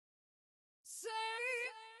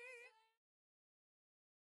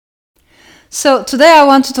So today I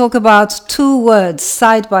want to talk about two words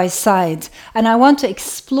side by side, and I want to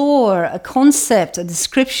explore a concept, a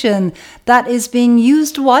description that is being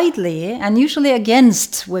used widely and usually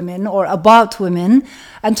against women or about women.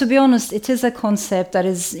 And to be honest, it is a concept that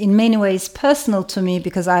is in many ways personal to me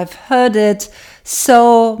because I've heard it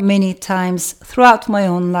so many times throughout my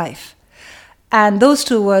own life. And those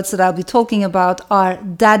two words that I'll be talking about are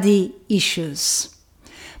daddy issues.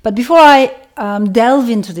 But before I delve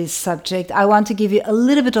into this subject, I want to give you a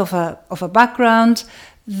little bit of a background.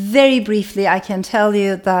 Very briefly, I can tell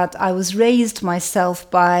you that I was raised myself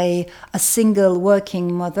by a single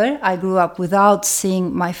working mother. I grew up without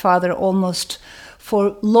seeing my father almost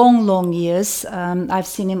for long years. I've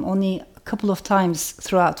seen him only a couple of times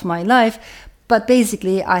throughout my life, but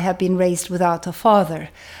basically I have been raised without a father.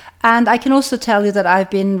 And I can also tell you that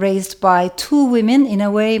I've been raised by two women in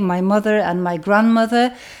a way, my mother and my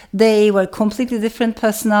grandmother. They were completely different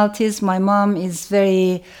personalities. My mom is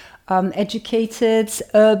very educated,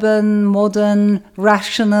 urban, modern,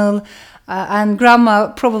 rational. And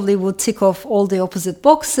grandma probably would tick off all the opposite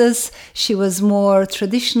boxes. She was more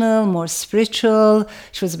traditional, more spiritual.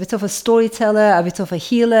 She was a bit of a storyteller, a bit of a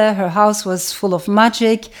healer. Her house was full of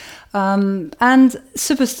magic and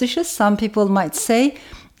superstitious, some people might say.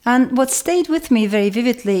 And what stayed with me very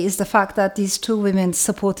vividly is the fact that these two women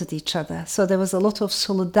supported each other. So there was a lot of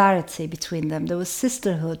solidarity between them. There was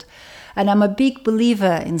sisterhood. And I'm a big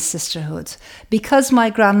believer in sisterhood because my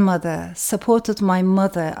grandmother supported my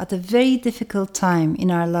mother at a very difficult time in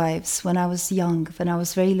our lives when I was young, when I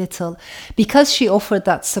was very little. Because she offered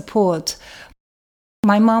that support,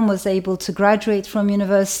 my mom was able to graduate from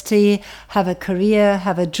university, have a career,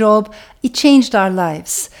 have a job. It changed our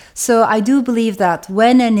lives. So I do believe that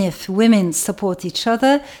when and if women support each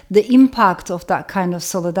other, the impact of that kind of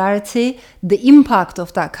solidarity, the impact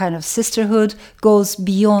of that kind of sisterhood goes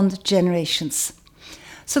beyond generations.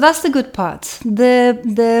 So that's the good part.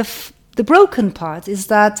 The broken part is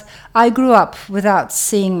that I grew up without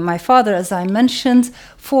seeing my father, as I mentioned,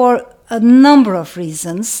 for a number of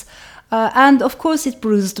reasons. And of course it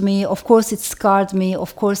bruised me, of course it scarred me,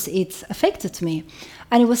 of course it affected me.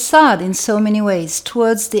 And it was sad in so many ways.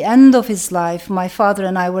 Towards the end of his life, my father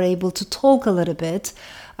and I were able to talk a little bit,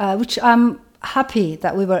 which I'm happy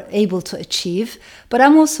that we were able to achieve. But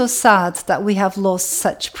I'm also sad that we have lost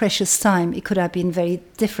such precious time. It could have been very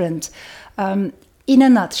different. In a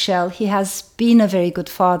nutshell, he has been a very good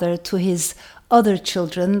father to his other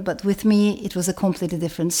children, but with me it was a completely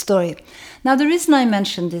different story. Now the reason I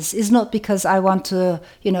mention this is not because I want to,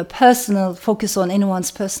 focus on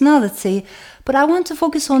anyone's personality, but I want to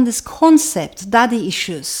focus on this concept, daddy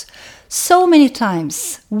issues. So many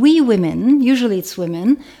times we women, usually it's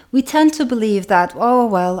women, we tend to believe that,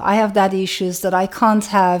 I have daddy issues, that I can't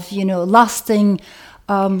have, lasting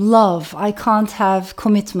love, I can't have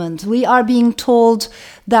commitment. We are being told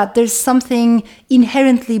that there's something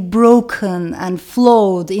inherently broken and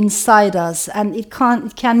flawed inside us and it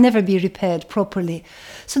can never be repaired properly.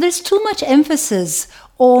 So there's too much emphasis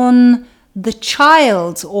on the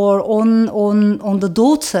child or on the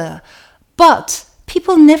daughter, but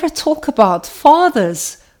people never talk about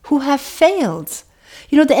fathers who have failed.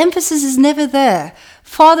 The emphasis is never there.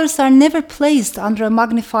 Fathers are never placed under a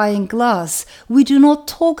magnifying glass. We do not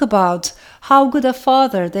talk about how good a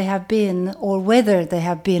father they have been or whether they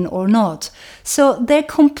have been or not. So they're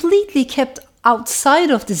completely kept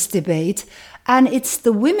outside of this debate, and it's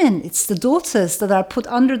the women, it's the daughters that are put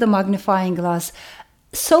under the magnifying glass,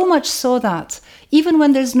 so much so that even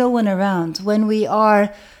when there's no one around, when we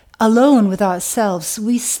are alone with ourselves,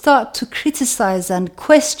 we start to criticize and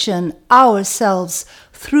question ourselves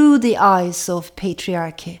through the eyes of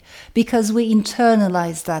patriarchy because we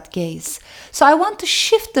internalize that gaze. So I want to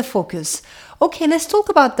shift the focus. Okay, let's talk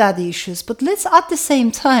about daddy issues, but let's at the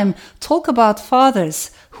same time talk about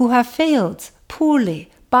fathers who have failed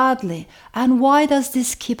poorly, badly, and why does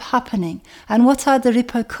this keep happening? And what are the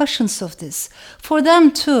repercussions of this? For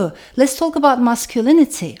them too, let's talk about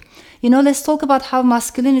masculinity. Let's talk about how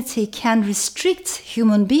masculinity can restrict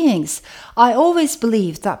human beings. I always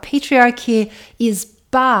believe that patriarchy is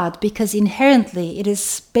bad because inherently it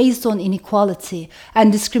is based on inequality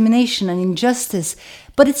and discrimination and injustice.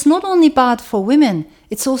 But it's not only bad for women,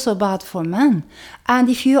 it's also bad for men. And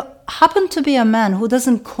if you happen to be a man who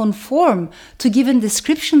doesn't conform to given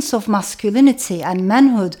descriptions of masculinity and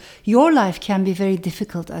manhood, your life can be very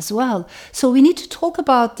difficult as well. So we need to talk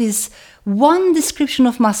about this one description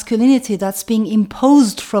of masculinity that's being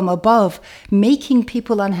imposed from above, making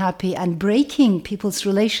people unhappy and breaking people's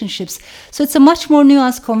relationships. So it's a much more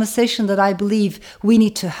nuanced conversation that I believe we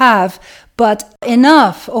need to have. but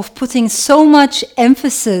enough of putting so much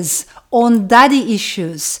emphasis on daddy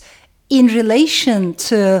issues in relation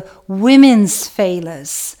to women's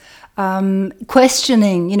failures,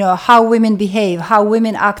 questioning, how women behave, how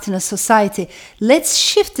women act in a society. Let's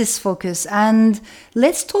shift this focus and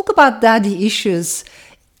let's talk about daddy issues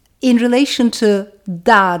in relation to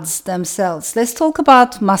dads themselves. Let's talk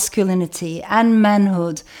about masculinity and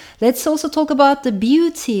manhood. Let's also talk about the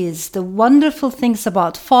beauties, the wonderful things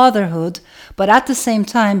about fatherhood. But at the same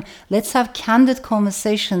time, let's have candid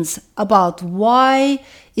conversations about why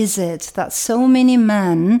is it that so many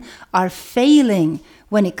men are failing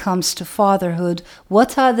when it comes to fatherhood.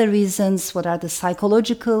 What are the reasons? What are the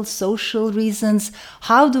psychological, social reasons?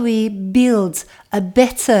 How do we build a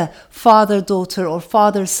better father-daughter or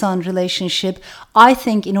father-son relationship? I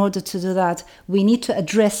think in order to do that, we need to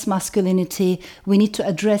address masculinity, we need to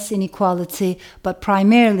address inequality, but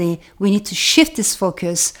primarily we need to shift this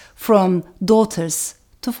focus from daughters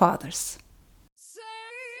to fathers.